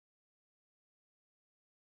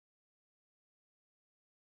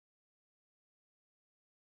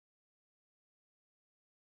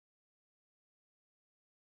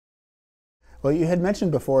Well, you had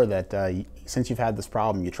mentioned before that since you've had this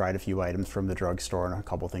problem, you tried a few items from the drugstore and a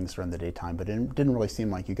couple things during the daytime, but it didn't really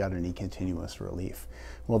seem like you got any continuous relief.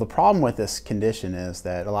 Well, the problem with this condition is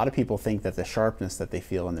that a lot of people think that the sharpness that they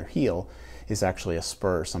feel in their heel is actually a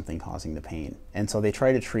spur or something causing the pain. And so they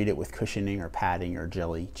try to treat it with cushioning or padding or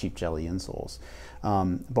jelly, cheap jelly insoles.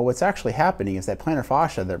 But what's actually happening is that plantar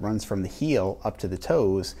fascia that runs from the heel up to the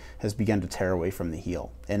toes has begun to tear away from the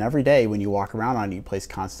heel. And every day when you walk around on it, you place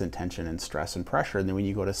constant tension and stress and pressure. And then when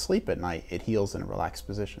you go to sleep at night, it heals in a relaxed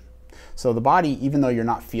position. So the body, even though you're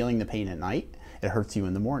not feeling the pain at night, it hurts you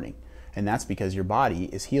in the morning. And that's because your body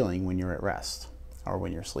is healing when you're at rest or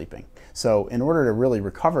when you're sleeping. So in order to really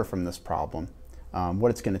recover from this problem,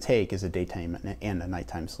 what it's going to take is a daytime and a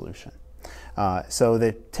nighttime solution. So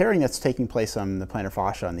the tearing that's taking place on the plantar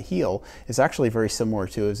fascia on the heel is actually very similar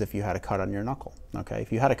to as if you had a cut on your knuckle. Okay,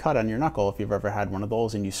 if you had a cut on your knuckle, if you've ever had one of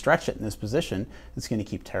those and you stretch it in this position, it's going to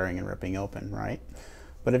keep tearing and ripping open, right?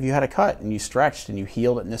 But if you had a cut and you stretched and you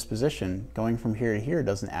healed it in this position, going from here to here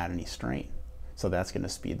doesn't add any strain. So that's going to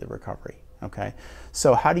speed the recovery. Okay,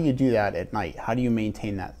 so how do you do that at night? How do you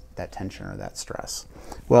maintain that tension or that stress?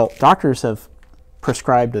 Well, doctors have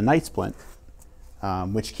prescribed a night splint,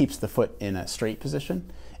 which keeps the foot in a straight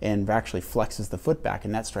position and actually flexes the foot back,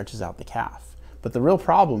 and that stretches out the calf. But the real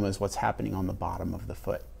problem is what's happening on the bottom of the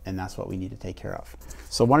foot, and that's what we need to take care of.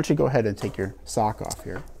 So why don't you go ahead and take your sock off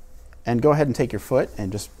here, and go ahead and take your foot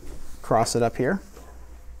and just cross it up here.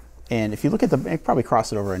 And if you look at probably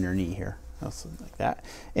cross it over on your knee here, like that.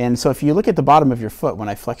 And so if you look at the bottom of your foot, when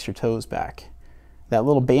I flex your toes back, that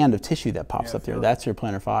little band of tissue that pops up there, that's your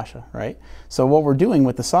plantar fascia, right? So what we're doing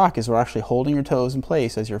with the sock is we're actually holding your toes in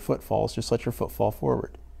place as your foot falls. Just let your foot fall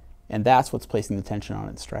forward. And that's what's placing the tension on it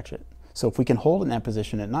and stretch it. So if we can hold it in that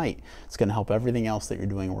position at night, it's going to help everything else that you're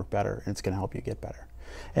doing work better, and it's going to help you get better.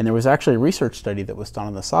 And there was actually a research study that was done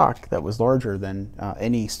on the sock that was larger than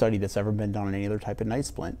any study that's ever been done on any other type of night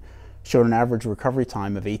splint. Showed an average recovery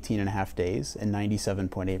time of 18.5 days and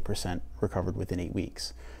 97.8% recovered within 8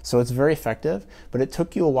 weeks. So it's very effective, but it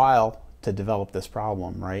took you a while to develop this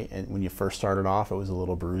problem, right? And when you first started off, it was a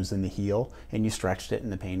little bruise in the heel, and you stretched it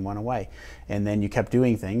and the pain went away. And then you kept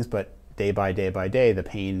doing things, but day by day by day, the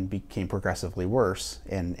pain became progressively worse,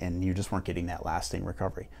 and you just weren't getting that lasting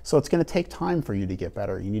recovery. So it's going to take time for you to get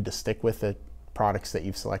better. You need to stick with the products that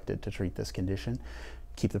you've selected to treat this condition,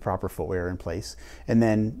 keep the proper footwear in place, and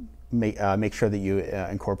then make sure that you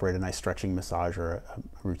incorporate a nice stretching massage or a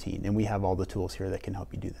routine. And we have all the tools here that can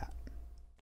help you do that.